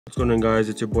What's going on, guys?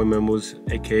 It's your boy Memos,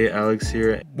 aka Alex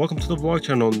here. Welcome to the vlog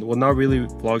channel. Well, not really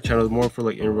vlog channel, it's more for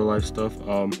like in real life stuff.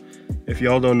 If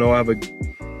y'all don't know, I have a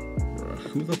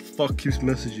who the fuck keeps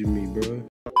messaging me, bro?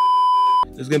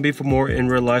 This is gonna be for more in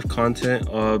real life content.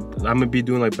 I'm gonna be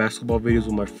doing like basketball videos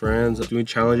with my friends, doing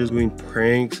challenges, doing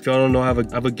pranks. If y'all don't know, I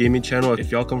have a gaming channel.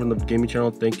 If y'all come from the gaming channel,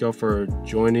 thank y'all for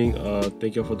joining.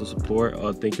 Thank y'all for the support.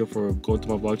 Thank y'all for going to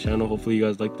my vlog channel. Hopefully you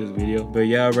guys like this video. But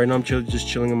yeah, right now I'm just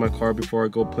chilling in my car before I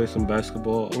go play some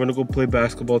basketball. We're gonna go play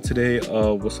basketball today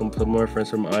with some of my friends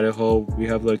from Idaho. We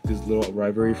have like this little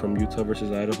rivalry from Utah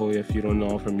versus Idaho. If you don't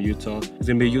know, I'm from Utah. It's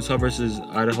gonna be Utah versus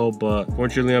Idaho, but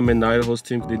fortunately I'm in Idaho's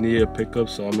team. They needed a pickup,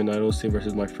 so I'm in Idaho's team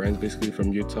versus my friends basically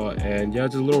from Utah. And yeah,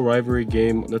 it's a little rivalry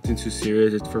game, nothing too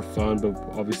serious, it's for fun, but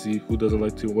obviously who doesn't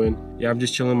like to win? Yeah, I'm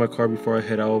just chilling in my car before I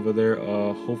head out over there.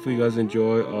 Hopefully you guys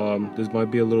enjoy. This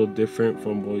might be a little different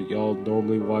from what y'all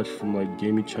normally watch from like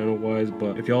gaming channel wise,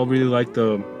 but if y'all really like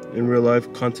the in real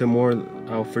life content more,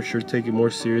 I'll for sure take it more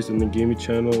serious than the gaming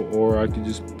channel, or I could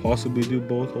just possibly do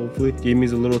both. Hopefully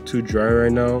gaming's a little too dry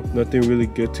right now, nothing really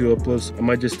good to upload. I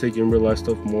might just take in real life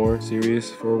stuff more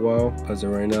serious for a while. As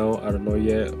of right now, I don't know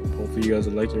yet. Hopefully you guys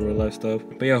are liking real life stuff,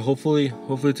 but yeah, hopefully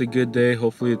it's a good day.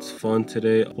 Hopefully it's fun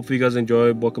today. Hopefully you guys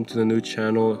enjoy. Welcome to the new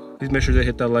channel. Please make sure to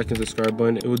hit that like and subscribe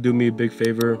button, it would do me a big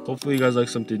favor. Hopefully you guys like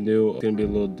something new. It's gonna be a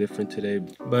little different today,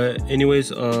 but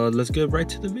anyways, let's get right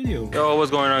to the video. Yo,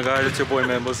 what's going on, guys? It's your boy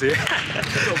Memos here.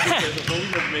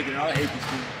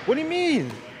 What do you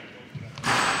mean?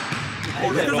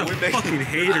 Fucking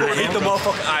hater.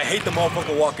 I hate the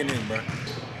motherfucker walking in, bro.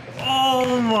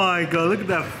 Oh my god, look at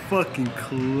that fucking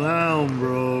clown,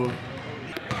 bro.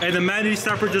 Hey, the Manny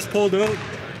stopper just pulled up.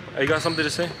 Hey, you got something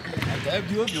to say?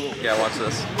 Yeah, watch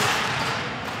this.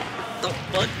 The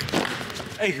fuck?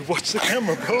 Hey, watch the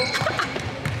camera, bro.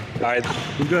 Alright.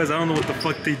 You guys, I don't know what the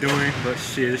fuck they doing, but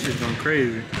shit, this shit's going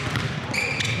crazy.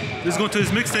 This is going to his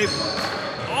mixtape.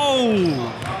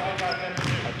 Oh!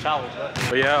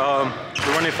 But yeah,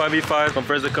 we're running 5v5. Some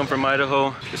friends that come from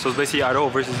Idaho. So it's basically Idaho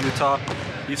versus Utah.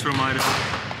 He's from Idaho.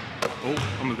 Oh,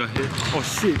 I'm gonna get hit. Oh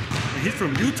shit. And he's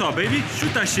from Utah, baby.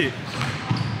 Shoot that shit.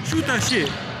 Shoot that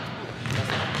shit.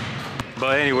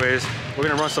 But anyways, we're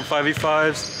gonna run some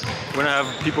 5v5s. We're gonna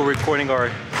have people recording our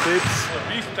clips.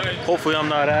 Hopefully I'm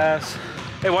not ass.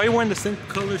 Hey, why are you wearing the same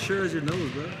Color shirt as your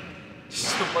nose, bro.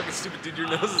 So fucking stupid, dude. Your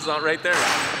nose is not right there.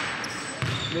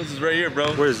 Your nose is right here,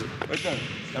 bro. Where is it? Right there.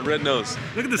 That red nose.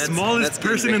 Look at the smallest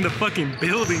person in the fucking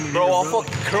building. Bro, here, I'll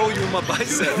fucking curl you in my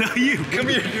bicep. No, you. Come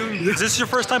here, dude. Is this your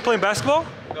first time playing basketball?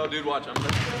 No, dude, watch. I'm gonna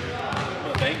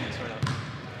bang this right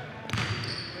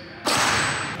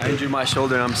now. I injured my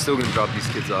shoulder and I'm still gonna drop these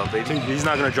kids off, baby. He's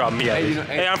not gonna drop me out.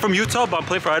 Hey, I'm from Utah, but I'm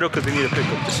playing for Idaho because they need a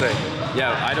pickup. Just saying.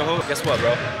 Yeah, Idaho. Guess what,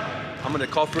 bro? I'm gonna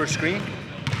call for a screen,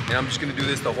 and I'm just gonna do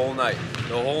this the whole night.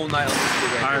 The whole night on this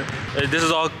kid right here. Hey, this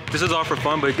is all for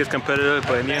fun, but it gets competitive.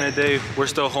 But in the end of the day, we're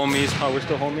still homies. Oh, we're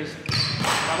still homies.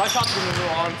 My shot's gonna go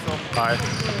on, so. All right.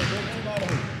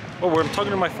 Oh, we're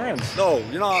talking to my friends. No,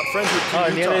 you're not friends with Team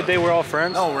In the end of the day, we're all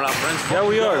friends. No, we're not friends. Yeah,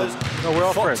 we are. No, we're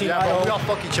all Fuck friends. Team Idaho. We all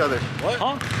fuck each other. What?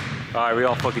 Huh? All right, we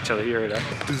all fuck each other. You heard that?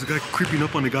 There's a guy creeping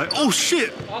up on the guy. Oh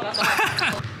shit!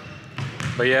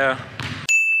 But yeah,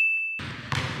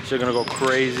 shit gonna go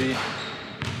crazy.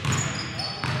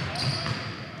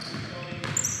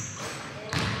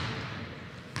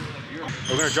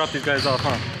 We're gonna drop these guys off,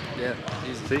 huh? Yeah,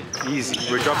 easy. See? Easy.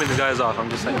 We're dropping the guys off, I'm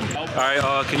just saying.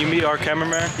 Alright, can you meet our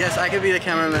cameraman? Yes, I can be the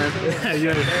cameraman.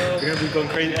 Yeah, we're gonna be going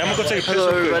crazy. I'm gonna go take a picture. Hello,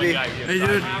 everybody. Hey,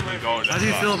 dude. How do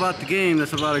you feel about the game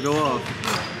that's about to go off?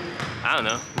 I don't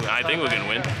know. I think we're gonna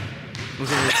win.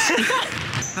 Okay.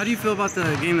 How do you feel about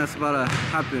the game that's about to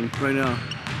happen right now?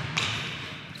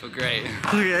 Feel great.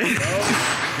 Okay.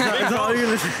 That's all you're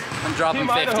gonna say. I'm dropping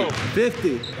 50.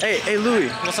 50. Hey, Louis.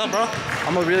 What's up, bro?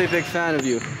 I'm a really big fan of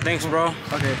you. Thanks, bro.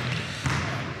 Okay.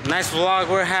 Nice vlog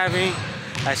we're having.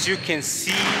 As you can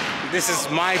see, this is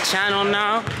my channel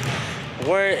now.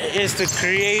 Where is the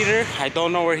creator? I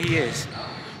don't know where he is.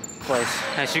 But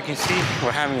as you can see,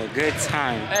 we're having a good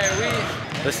time. Hey,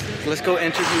 Let's go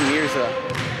interview Mirza.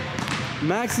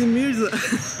 Maxim Mirza.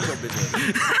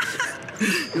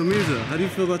 Yo, Mirza, how do you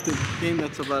feel about the game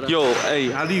that's about to happen? Yo, hey,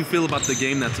 how do you feel about the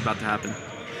game that's about to happen?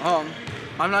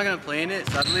 I'm not gonna play in it,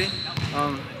 sadly.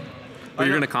 But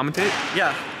you're gonna commentate?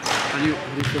 Yeah. How do you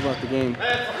feel about the game?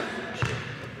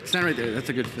 Stand right there. That's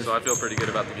a good fit. So I feel pretty good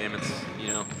about the game. It's, you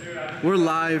know. We're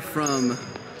live from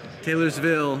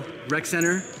Taylorsville Rec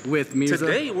Center with Mirza.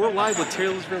 Today we're live with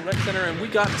Taylorsville Rec Center, and we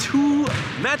got two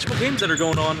matchable games that are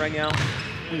going on right now.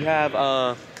 We have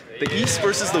the East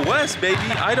versus the West, baby.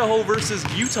 Idaho versus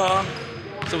Utah.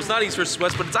 So it's not East versus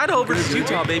West, but it's Idaho versus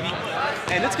Utah, baby.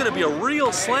 and it's gonna be a real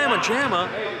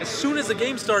slamma-jamma. As soon as the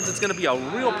game starts, it's gonna be a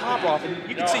real pop-off. And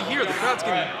you can see here, the crowd's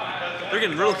they're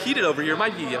getting real heated over here. It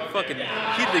might be a fucking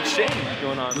heated exchange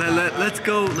going on. Let's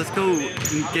go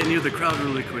and get near the crowd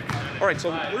really quick. All right, so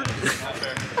we're...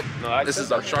 This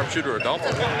is our sharpshooter,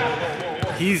 Adolfo.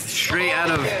 He's straight out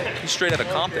of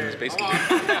Compton, basically.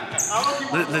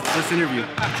 let's interview.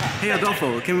 Hey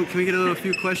Adolfo, can we get a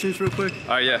few questions real quick?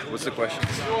 Yeah, what's the question?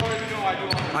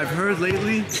 I've heard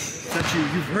lately that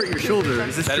you've hurt your shoulder.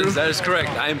 Is this true? That is correct.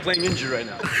 I am playing injured right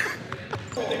now.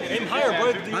 Aim higher,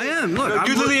 bro. I am. Look,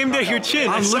 You literally aimed at your chin.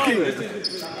 I'm looking.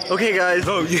 Okay, guys.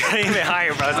 Bro, you gotta aim it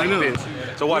higher, bro. It's like I know. this.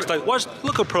 So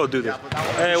look a pro do this.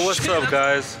 Hey, what's up,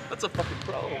 guys? That's a fucking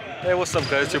pro. Hey, what's up,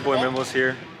 guys? It's your boy Memos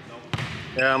here.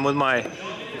 Yeah, I'm with my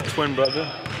twin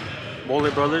brother,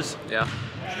 Bowler Brothers. Yeah.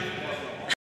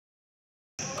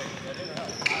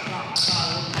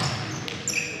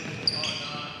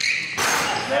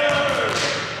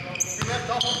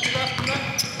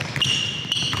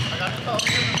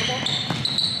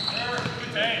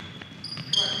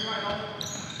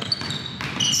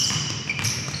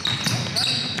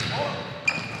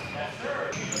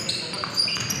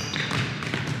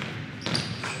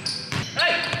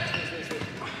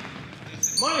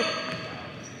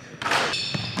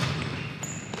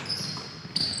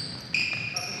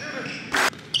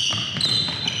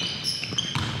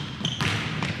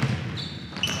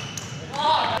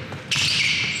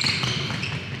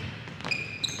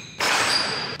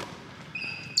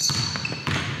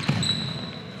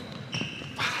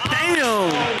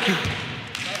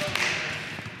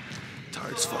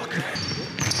 Tired as fuck.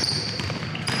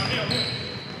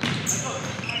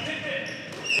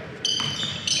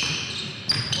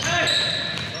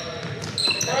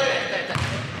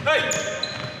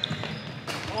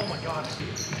 Oh my god.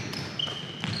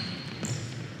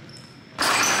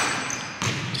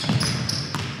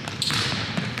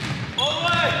 All the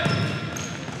way!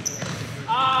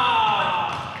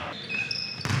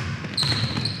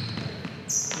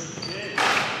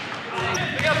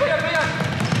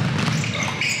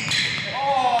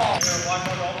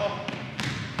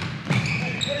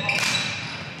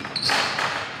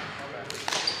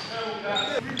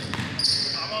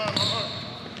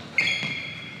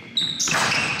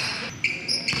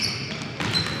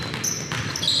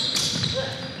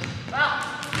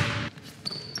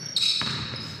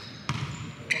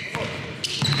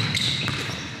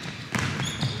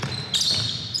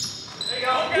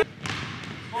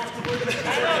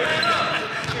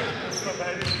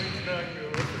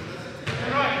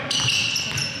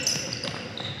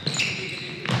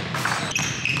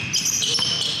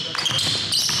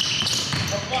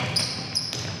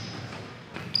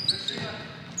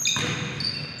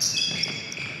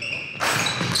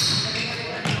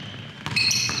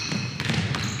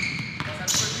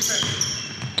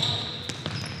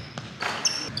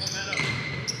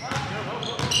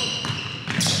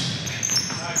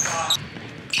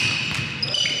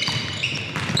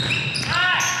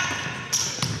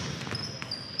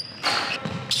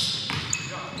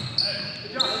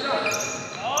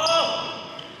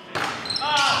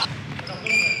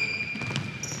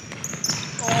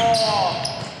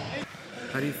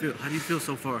 How do you feel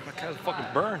so far? My cat's fucking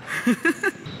burned.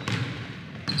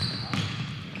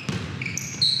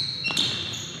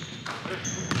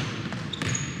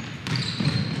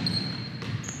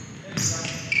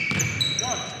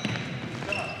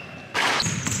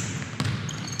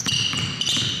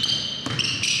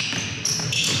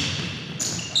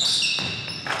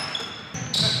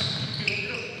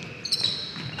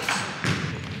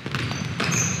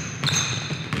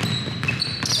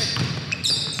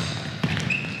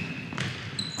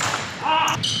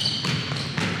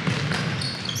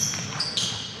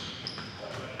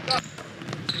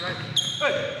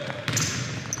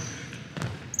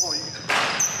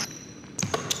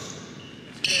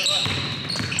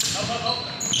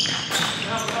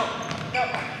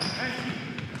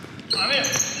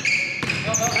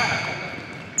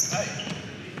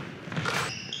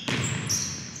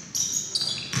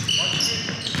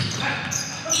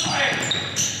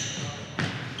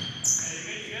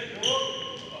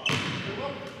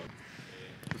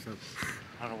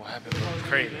 I don't know what happened, bro. It's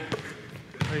crazy.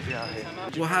 Crazy out here.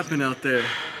 What happened out there?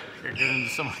 You're getting into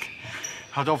some.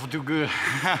 Adolfo do good.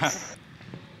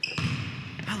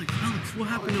 Alex, what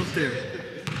happened out there?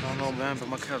 I don't know, man, but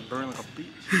my cat's burning like a beast.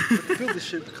 Feel this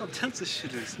shit. Look how tense this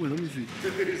shit is. Wait, let me see.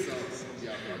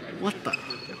 What the?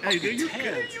 Hey, are you good?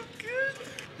 Are you good?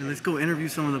 And let's go interview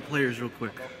some of the players real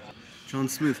quick. John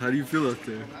Smith, how do you feel out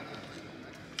there?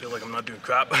 I feel like I'm not doing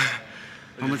crap.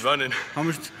 How much running? How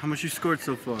much you scored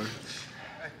so far?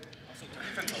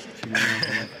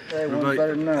 Hey, one's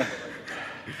better than that.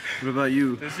 What about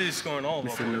you, This is scoring all of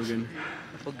Mr. them. Logan?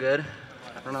 Feel good.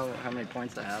 I don't know how many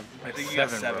points I have. I think you got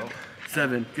 7.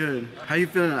 7. Good. How you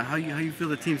feeling? How you feel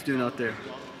the team's doing out there?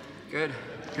 Good.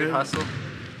 Good. Hustle.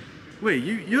 Wait,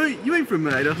 you ain't from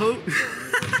Idaho?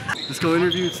 Let's go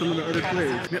interview some of the other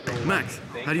players. Max,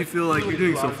 how do you feel like you're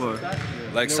doing so far?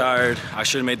 Legs tired. I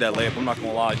should have made that layup. I'm not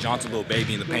gonna lie. John's a little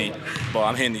baby in the paint, but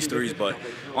I'm hitting these threes. But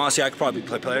honestly, I could probably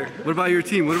play player. What about your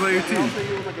team? You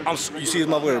You see his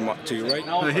motherfucker to you, right?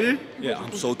 right here? Yeah.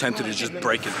 I'm so tempted to just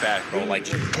break his back, bro. Like,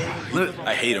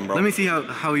 I hate him, bro. Let me see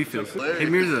how he feels. Hey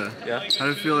Mirza, Yeah? how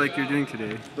do you feel like you're doing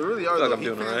today? I feel like I'm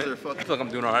doing alright. I feel like I'm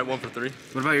doing alright. 1 for 3.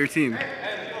 What about your team?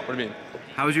 What do you mean?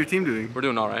 How is your team doing? We're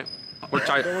doing alright. We're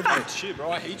tight. Shit,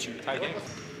 bro. I hate you. Tight games.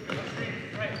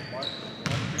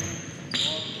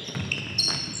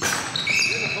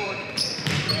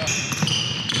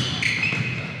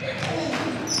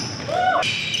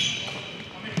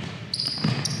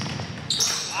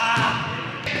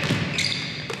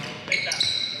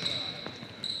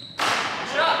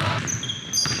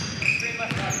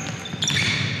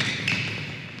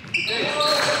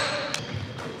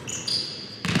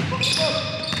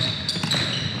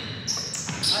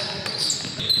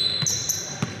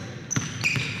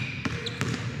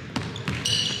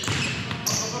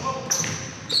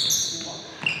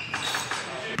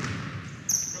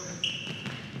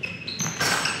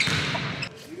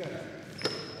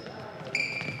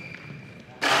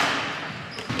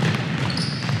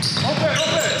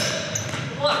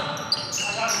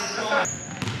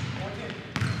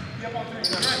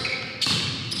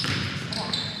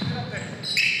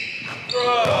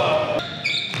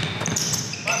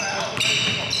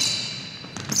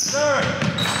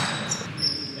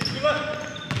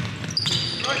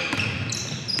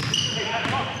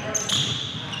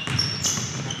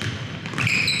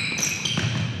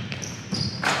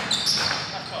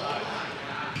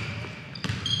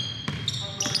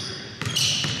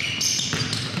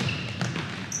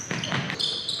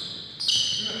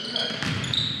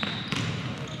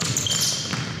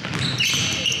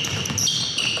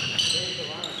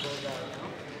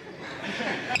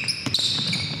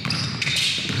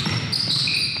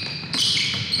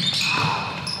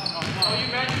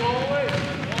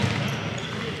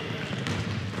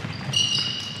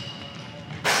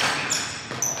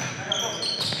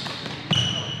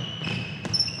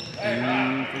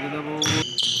 For the double.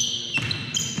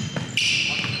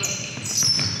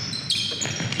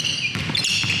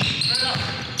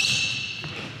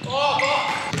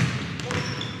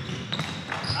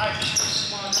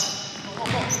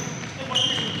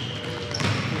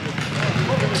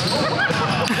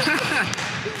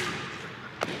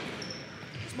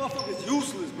 This motherfucker's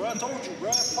useless, bro. I told you,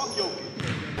 bro. Fuck Jokic.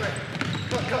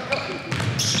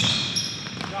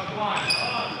 I got right.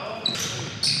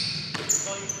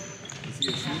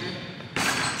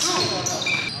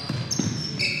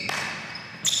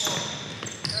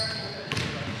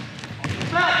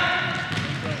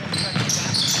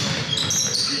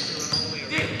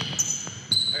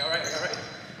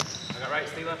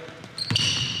 Stay left.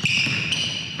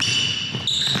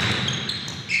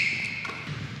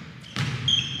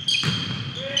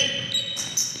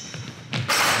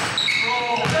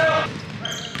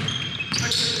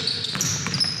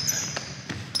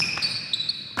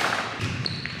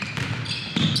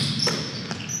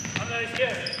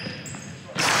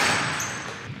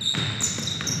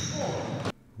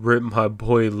 Rip my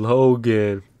boy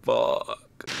Logan. Fuck.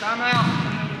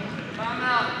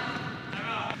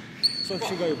 So if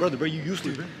you got your brother, bro, you used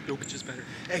to, bro. Jokic is better.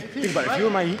 Hey, think about it. If you were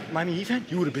my Miami Heat fan,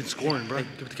 you would have been scoring, bro. Hey,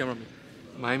 give it the camera on me.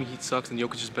 Miami Heat sucks and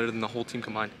Jokic is better than the whole team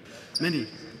combined. Mindy,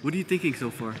 what are you thinking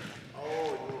so far?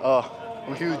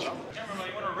 I'm huge. You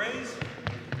want a raise?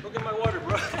 Look at my water,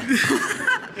 bro.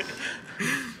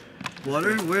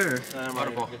 Water? Where?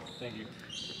 Waterfall. Thank you.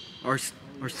 Our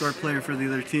star player for the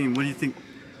other team. What do you think?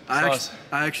 I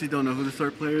actually don't know who the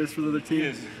star player is for the other team.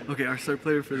 Yes. Okay, our star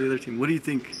player for the other team. What do you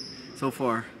think so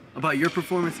far about your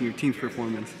performance and your team's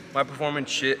performance? My performance,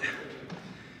 shit.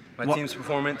 My What- team's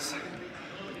performance,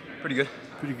 pretty good.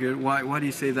 Pretty good. Why do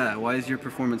you say that? Why is your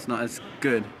performance not as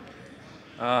good?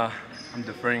 I'm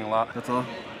deferring a lot. That's all.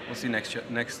 We'll see next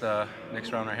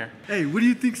round right here. Hey, what do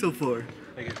you think so far?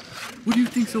 Thank you. What do you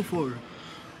think so far?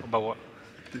 About what?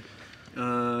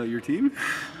 Your team?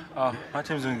 My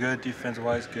team's doing good,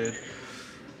 defense-wise good.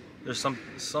 There's some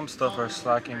stuff are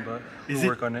slacking, but we'll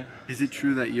work on it. Is it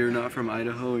true that you're not from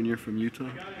Idaho and you're from Utah?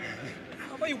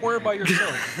 How about you worry about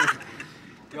yourself?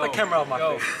 Get the camera out of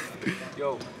my face.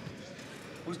 Yo,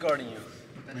 who's guarding you?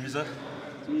 Mirza?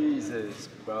 Jesus,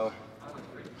 bro.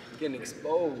 Getting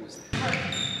exposed.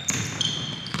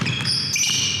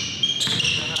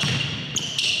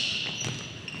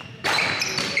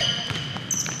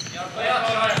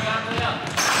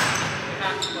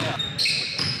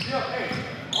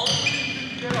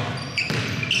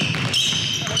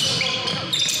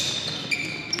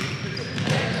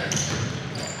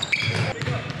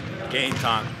 Game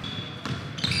time.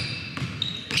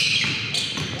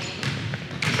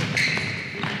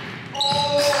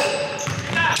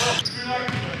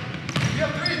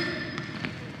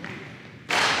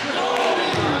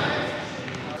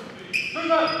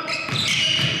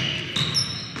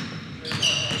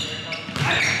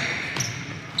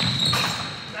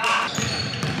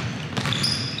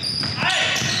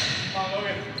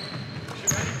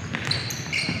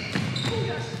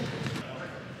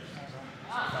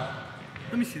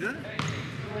 Let me see that.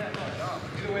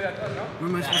 Where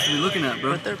am I supposed to be looking at,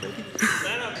 bro? Right there, baby.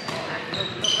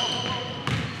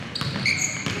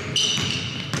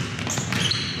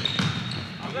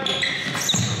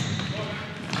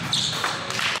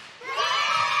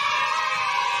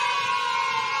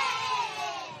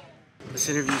 Let's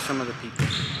interview some of the people.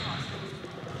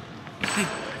 Hey,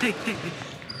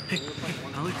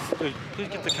 Alex. Dude, please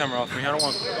get the camera off me. I don't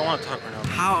want to talk right now.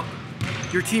 How?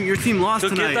 Your team lost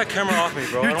Dude, tonight. get that camera off me,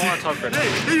 bro. I don't want to talk right now.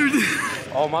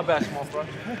 Oh, my bad, small fry.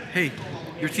 Hey,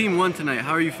 your team won tonight.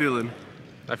 How are you feeling?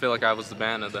 I feel like I was the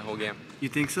man of the whole game. You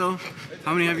think so?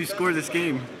 How many have you scored this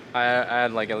game? I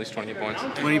had like at least 20 points.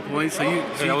 20 points. So you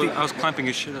Hey, I was clamping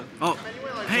his shit up. Oh,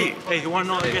 hey. Hey, you want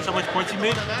to know guess how much points he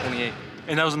made? 28.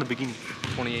 And that was in the beginning.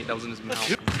 28. That was in his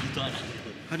mouth.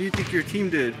 How do you think your team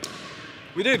did?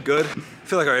 We did good. I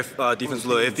feel like our defense was a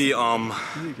little iffy.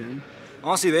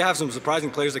 Honestly, they have some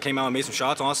surprising players that came out and made some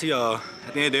shots. Honestly, at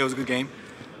the end of the day, it was a good game.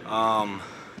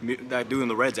 That dude in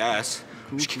the Reds' ass.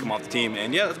 We should kick him off the team.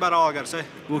 And yeah, that's about all I got to say.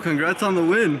 Well, congrats on the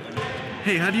win.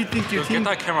 Hey, how do you think your team?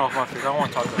 Get that camera off my face. I don't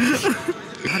want to talk about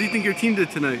it. How do you think your team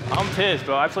did tonight? I'm pissed,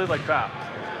 bro. I played like crap.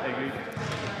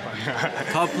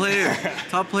 Top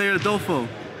player Adolfo.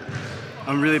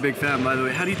 I'm a really big fan, by the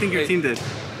way. How do you think your team did?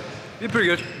 Did pretty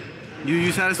good.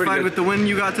 You satisfied with the win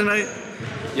you got tonight?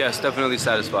 Yes, definitely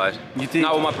satisfied. You think?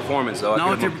 Not with my performance though.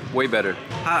 I could have way better.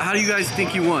 How do you guys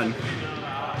think you won?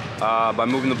 By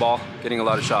moving the ball, getting a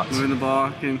lot of shots. Moving the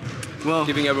ball. Well,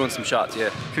 giving everyone some shots, yeah.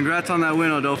 Congrats on that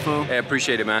win, Adolfo. Hey, I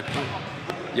appreciate it, man.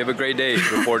 You have a great day,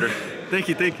 reporter. Thank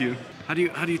you. How do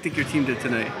you think your team did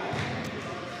tonight?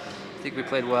 I think we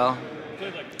played well.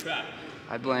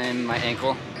 I blame my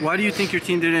ankle. Why do you think your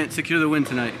team didn't secure the win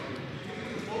tonight?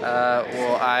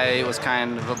 Well, I was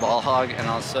kind of a ball hog, and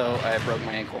also I broke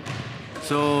my ankle.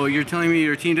 So you're telling me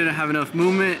your team didn't have enough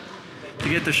movement to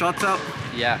get the shots out?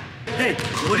 Yeah. Hey,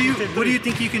 what do you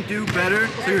think you can do better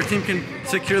so your team can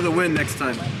secure the win next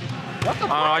time?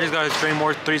 I just gotta train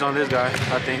more threes on this guy.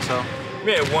 I think so.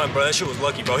 We had one, bro. That shit was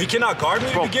lucky, bro. He cannot guard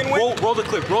me to begin with. Roll the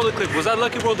clip. Roll the clip. Was that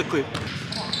lucky? Roll the clip.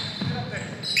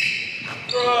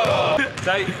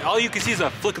 All you can see is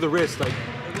a flick of the wrist, like.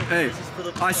 Hey,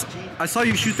 I saw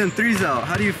you shoot them threes out.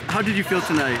 How did you feel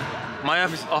tonight? My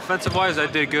offensive wise, I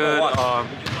did good.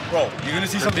 Bro, you're gonna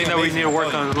see I something think that we need to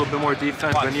work on a little bit more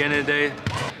defense. But at the end of the day,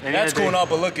 that's going up.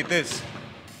 But look at this.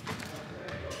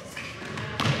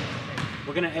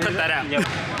 We're gonna cut that out. Yep.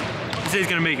 He said he's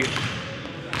gonna make it.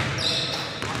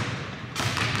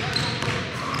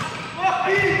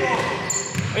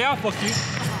 Yeah, fuck you.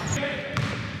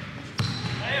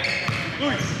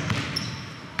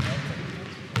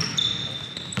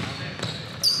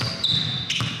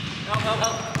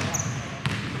 Help.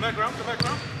 Come back around.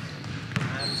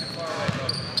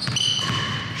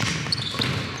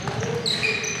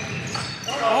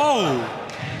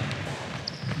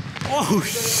 Oh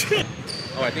shit!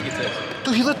 Oh, I think it's it.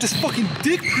 Dude, he left this fucking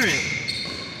dick print.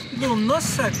 Little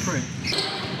nutsack print.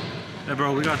 Hey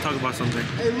bro, we gotta talk about something.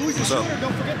 Hey, Louis, what's up?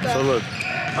 Don't forget that. So look.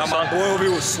 My boy over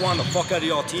here was swatting the fuck out of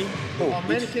y'all team. Oh,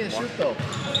 man, he can't shoot though.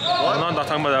 I'm not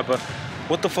talking about that, but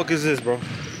what the fuck is this, bro?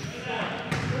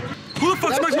 Who the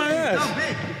fuck smacked my ass?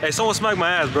 Hey, someone smacked my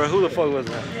ass, bro. Who the fuck was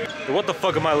that? Dude, what the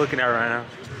fuck am I looking at right now?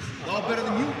 All better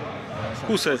than you.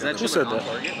 Who said that? Who said that?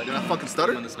 Like, did I fucking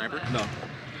stutter? The sniper? No.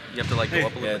 You have to like go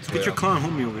up a little bit. Get your clown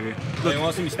homie over here.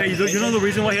 Look, hey, you know the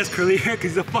reason why he has curly hair?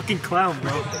 Because he's a fucking clown,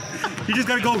 bro. You just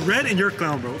gotta go red and you're a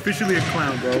clown, bro. Officially a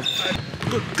clown, bro.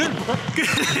 Good, bro.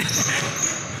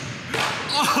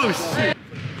 Oh, shit.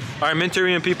 All right,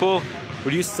 Mentorian people,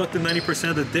 would you suck the 90%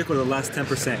 of the dick or the last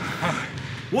 10%?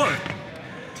 What?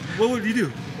 What would you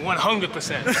do?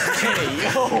 100%.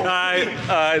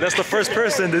 Alright, that's the first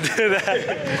person to do that.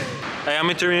 Hey, I'm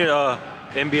interviewing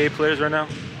NBA players right now.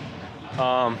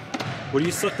 Would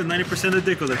you suck the 90% of the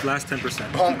dick or the last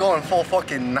 10%? Bro, I'm going full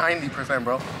fucking 90%,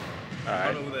 bro.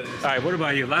 Alright. Alright, what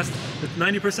about you? Last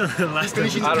 90% of the last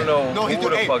 10%? I don't know No, he's who the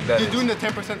doing, fuck that he's is. doing the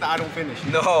 10% that I don't finish.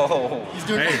 No. He's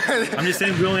doing Hey, I'm just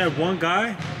saying we only had one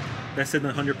guy that said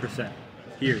 100%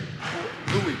 here.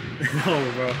 Louis.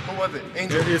 No, bro. Who was it?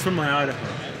 Angel. It's from my Idaho.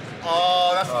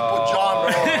 Oh, that's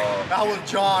John, bro. That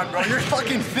was John, bro. You're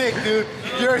fucking sick, dude.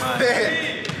 You're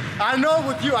sick. I know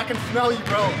with you, I can smell you,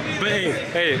 bro. But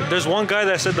hey, there's one guy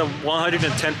that said the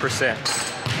 110%.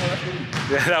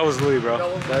 Yeah, that was Louis, bro.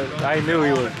 I knew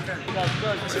he was.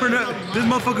 This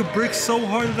motherfucker bricks so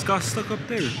hard that got stuck up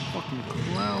there. Fucking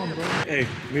clown, bro. Hey,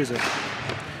 music.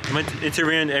 I'm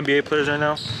interviewing NBA players right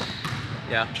now.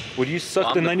 Yeah. Would you suck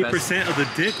Well, the I'm the 90% of the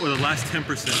dick or the last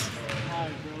 10%?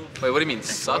 Wait, what do you mean,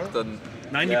 suck? The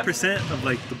 90% of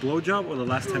like the blowjob or the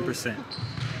last 10%?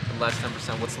 last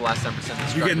 10%? What's the last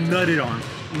 10%? You get nutted on.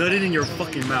 Nutted in your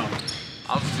fucking mouth.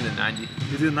 I'll just do the 90.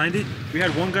 You did 90? We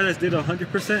had one guy that did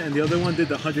 100% and the other one did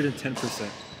 110%.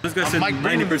 This guy said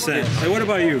 90%. Hey, what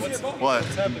about you? What?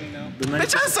 The 90%.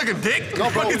 Bitch, I suck a dick. No,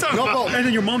 bro. No, bro. And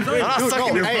then your mom's like, I'm not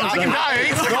sucking your hey, mom's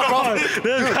dick.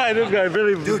 This guy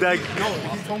really Dude, that. no,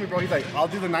 he told me, bro. He's like, I'll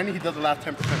do the 90. He does the last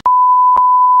 10%.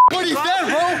 What he said,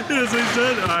 bro? That's what he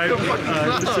said. All right,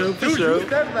 for Dude, sure. you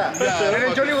said that. Yeah. And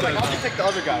then Johnny was like, I'll just take the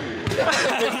other guy.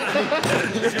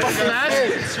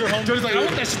 Johnny's like, I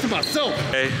want that shit to myself.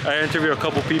 Hey, I interviewed a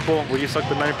couple people. Would you suck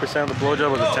the 90% of the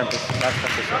blowjob or the 10%? Last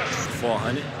 10%.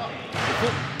 400.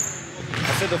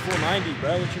 I said the 490,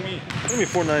 bro. What you mean? What do you mean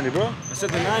 490, bro? I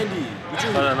said the 90. What you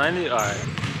mean? Oh, the 90? Alright.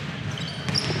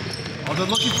 Oh, they're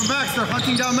looking for Max. They're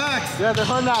hunting down Max. Yeah, they're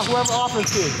hunting out whoever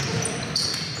offense is.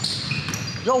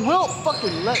 Yo, Wilt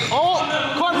fucking let. Oh!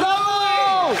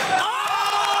 Carmelo! Oh!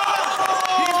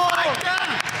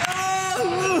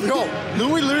 Yo,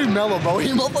 Louis literally mellow, bro. He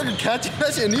motherfucking catching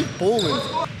that shit and he's pulling. You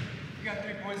got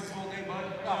 3 points this whole game, bud.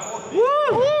 Woo!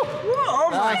 Woo! Oh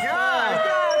my God!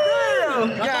 God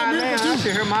damn! God damn, I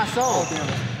should hear my soul.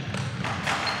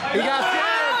 He got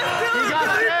scared! He got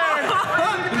scared!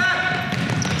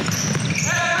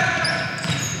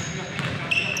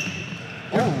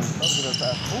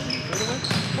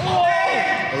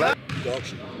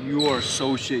 You are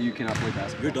so shit. You cannot play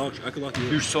basketball. You're dog shit. I could lock you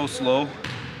up. You're so slow,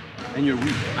 and you're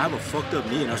weak. I have a fucked up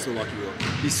knee and I still lock you up.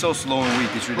 He's so slow and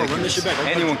weak. It's ridiculous. Run this shit back.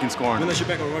 Anyone can score on Run him. that shit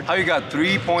back. How you got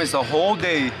 3 points the whole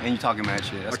day and you talking mad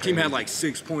shit? That's Our team crazy. had like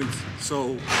 6 points,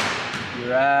 so.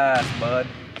 Your ass, bud.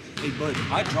 Hey, bud,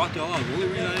 I dropped y'all out. The only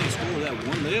reason I didn't score that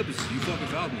one layup is you fucking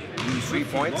fouled me. 3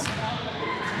 points?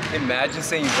 Imagine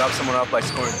saying you dropped someone off by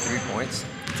scoring 3 points.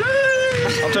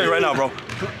 I'm telling you right now, bro.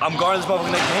 I'm guarding this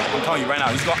motherfucker next game. I'm telling you right now,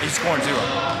 he's scoring 0.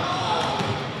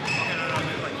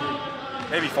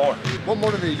 Maybe 4. What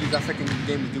motivated you that second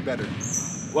game to do better?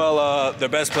 Well, their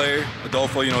best player,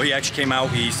 Adolfo, you know, he actually came out.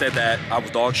 He said that I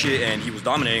was dog shit and he was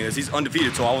dominating us. He's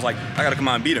undefeated, so I was like, I gotta come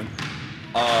out and beat him.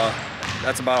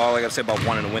 That's about all I gotta say about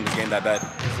wanting to win this game that bad.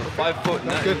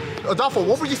 5'9". Good. Adolfo,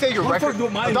 what would you say your record?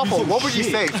 Adolfo, what would you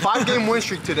say? 5-game win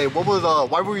streak today. What was?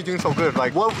 Why were you doing so good?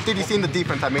 Like, what did you see in the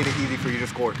defense that made it easy for you to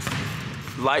score?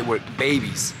 Light work,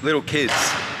 babies, little kids,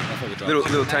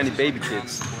 little tiny baby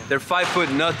kids. They're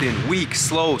 5'0", weak,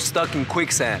 slow, stuck in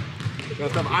quicksand.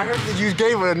 I heard that you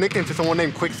gave a nickname to someone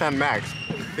named Quicksand Max.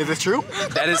 Is it true?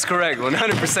 That is correct,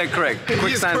 100% correct.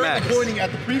 Quicksand Max. Pointing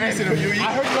at the previous interview.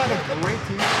 I heard you had a great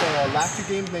team the last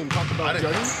 2 games named Taco Bell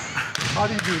Johnny. How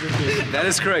do you do this game? That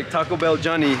is correct, Taco Bell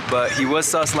Johnny, but he was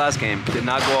sus last game. Did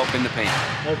not go up in the paint.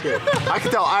 Okay. I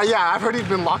can tell. Yeah, I've heard he's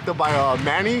been locked up by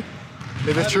Manny.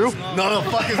 Is it true? No,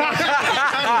 fuck is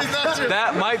that true?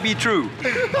 That might be true.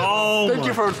 Oh, Thank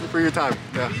you for your time.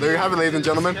 Yeah, there you have it, ladies and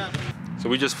gentlemen. So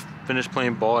we just finished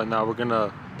playing ball and now we're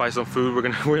gonna buy some food. We're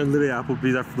literally at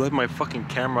Applebee's. I left my fucking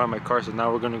camera in my car, so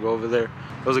now we're gonna go over there.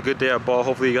 It was a good day at ball.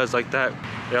 Hopefully you guys like that.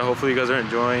 Yeah, hopefully you guys are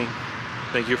enjoying.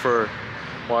 Thank you for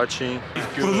watching.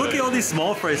 But look at all these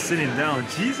small fries sitting down.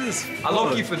 Jesus. I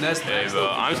low-key finessed Hey, bro,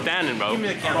 I'm standing, bro.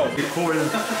 Recording.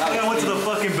 I went to the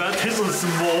fucking bathroom. There's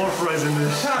some small fries in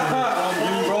this shit.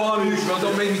 Bro,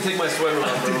 don't make me take my sweater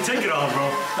off, bro. Dude, take it off, bro.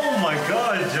 Oh my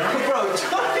God, Johnny. Bro, Johnny's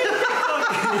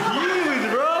fucking huge,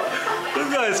 bro. This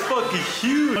guy is fucking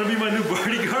huge. Wanna be my new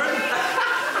bodyguard?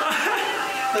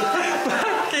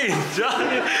 Fucking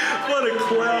Johnny. What a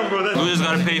clown, bro. We just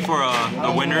gotta pay for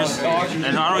the winners.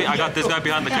 And I got this guy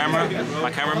behind the camera,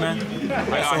 my cameraman.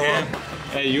 I got him.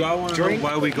 Hey, you all wanna know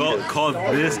why we called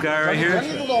this guy right here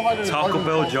Taco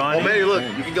Bell Johnny? Oh, man, look,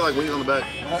 you can get like wings on the back.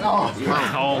 Oh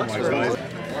my God.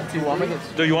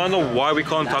 Do you want to know why we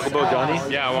call him Taco Bell Johnny?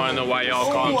 Yeah, I want to know why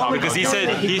y'all call him Taco Bell. Because he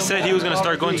said he was gonna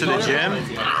start going to the gym. And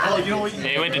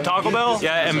he went to Taco Bell?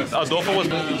 Yeah, and Adolfo was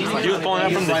pulling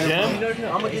out from the gym,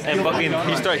 and fucking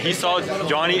he saw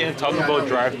Johnny and Taco Bell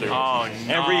drive-thru. Oh,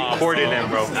 and recorded him,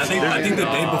 bro. I think the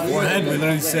day beforehand we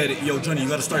literally said, "Yo, Johnny, you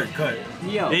gotta start your cut."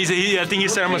 I think he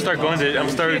said, I'm gonna start going to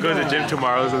the gym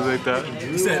tomorrow," or something like that.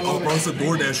 He said, "Oh, bro, it's a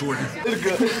DoorDash order."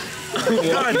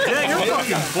 God dang, you're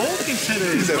fucking bulking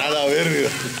today. He said, "A la verga."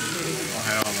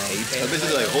 That bitch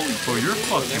is like, holy. Bro, you're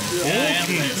fucking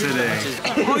bulking today.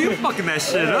 Bro, you're fucking that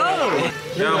shit up.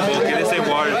 Yeah, I'm bulking. This ain't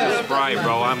water, it's Sprite,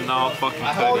 bro. I'm not fucking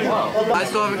cutting. I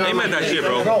still haven't got that shit,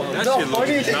 bro. That shit looks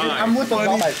nice. I'm with the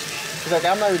guys. He's like,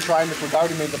 I'm not even trying this. We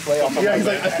already made the playoffs. Yeah, he's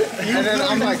like, and then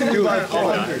I'm like, dude, yeah,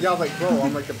 I was like, bro,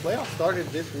 I'm like, the playoffs started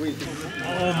this week.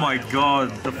 Oh my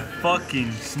god, the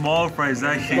fucking small fries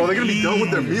actually. Bro, they're gonna be done with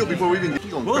their meal before we even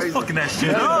get going. Will's fucking that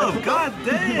shit up. God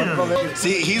damn.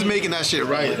 See, he's making that shit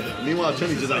right. Meanwhile,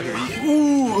 Chili's just out here eating.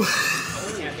 Ooh.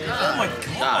 Oh my god.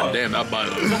 God damn, that bite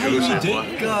looks good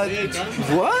shit, God.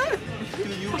 What?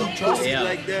 Yeah.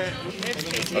 Like that.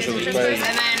 And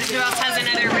then who else has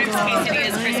another ribs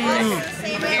quesadillas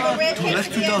Christmas? That's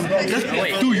 2000.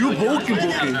 Dude, you're bulking. Oh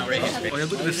yeah,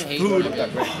 look at this food.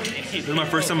 This is my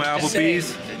first time at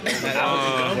Applebee's.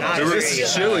 This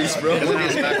is Chili's, bro. Hey,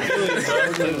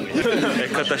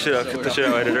 cut that shit out,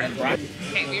 editor.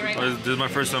 This is my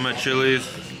first time at Chili's.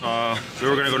 We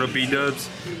were gonna go to B-Dubs,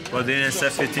 but they didn't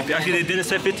set 15 people. Actually, they didn't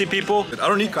set 15 people. I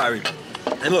don't need Kyrie.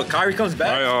 And look, Kyrie comes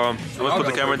back. Alright, so let's put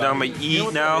the camera down. I'm gonna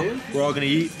eat now. We're all gonna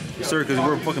eat. Yes, sir, because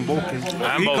we're fucking bulking.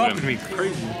 I'm bulking. Me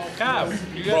crazy.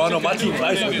 Bro, I know my team's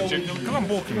nice. Come on,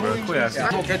 bulking, bro. Quit asking.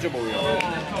 No ketchup over here.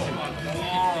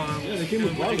 Yeah, they came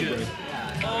with garlic bread.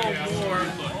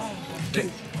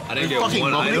 I didn't get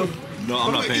one item. No,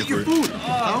 I'm not paying for it.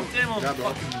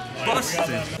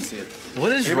 Busted.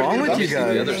 What is wrong with you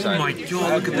guys? Oh my god,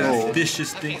 look at that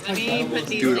vicious thing.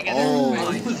 Dude, oh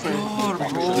my god,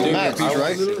 bro. Matt,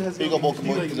 right? Here you go, bulk. Put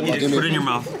it in your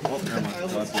mouth.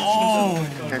 Oh.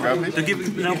 Can I grab it? So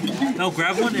give, now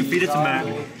grab one and feed it to Matt.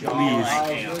 Please.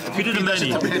 Feed it to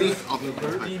Manny.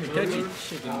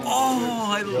 Oh,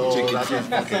 I love it.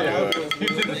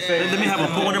 Let me have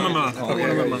one. Put one in my mouth. Put one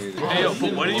in my mouth. Hey, yo,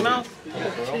 put one in your mouth?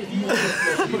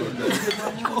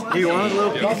 You want a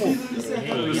little couple?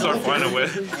 We'll start finding a way.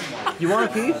 You want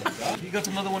a piece? You got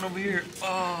another one over here.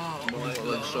 Oh, It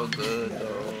looks so good,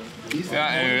 though.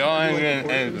 Yeah, and y'all ain't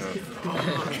getting anything.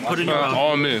 Put it in your mouth.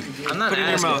 All me. I'm not Put it in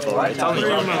your mouth. Put it in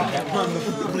your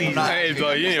mouth. Please. Hey,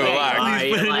 bro, you need to relax.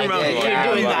 Please put it in your mouth. You're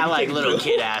doing that like little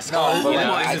kid ass stuff.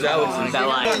 That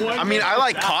like. I mean, I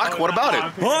like cock. What about it?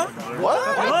 Huh?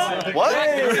 What? What?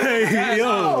 Hey,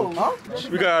 yo.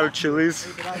 We got out of Chili's.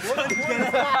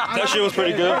 That shit was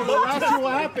pretty good.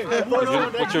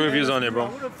 What's your reviews on it, bro?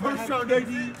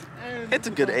 It's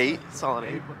a good 8. Solid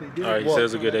 8. Alright, you said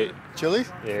it's a good 8. Chili's?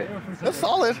 Yeah. That's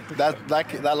solid.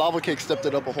 That lava cake stepped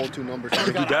it up a whole 2 numbers.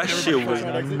 Dude, that shit was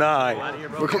nice.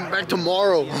 We're coming back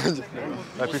tomorrow. Peace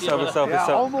out.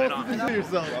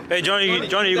 Hey, Johnny, you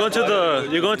going to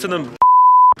the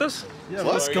us? Yeah,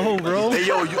 let's go, bro. Hey,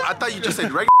 yo, I thought you just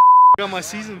said regular. Got my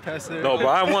season pass there. No, bro,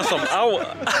 I want some.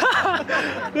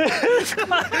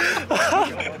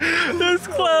 This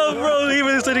clown, bro. He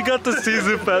even said he got the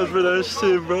season pass for that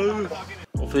shit, bro.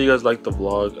 Hopefully you guys liked the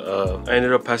vlog. I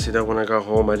ended up passing out when I got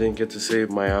home. I didn't get to say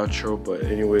my outro, but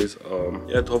anyways,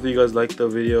 yeah, hopefully you guys liked the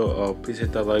video. Please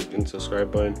hit that like and subscribe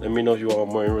button. Let me know if you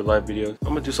want more in real life videos. I'm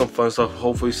gonna do some fun stuff.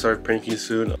 Hopefully start pranking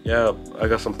soon. Yeah, I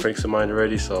got some pranks in mind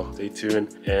already, so stay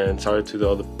tuned. And sorry to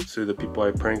the people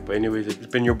I pranked, but anyways, it's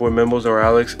been your boy Memos or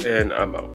Alex, and I'm out.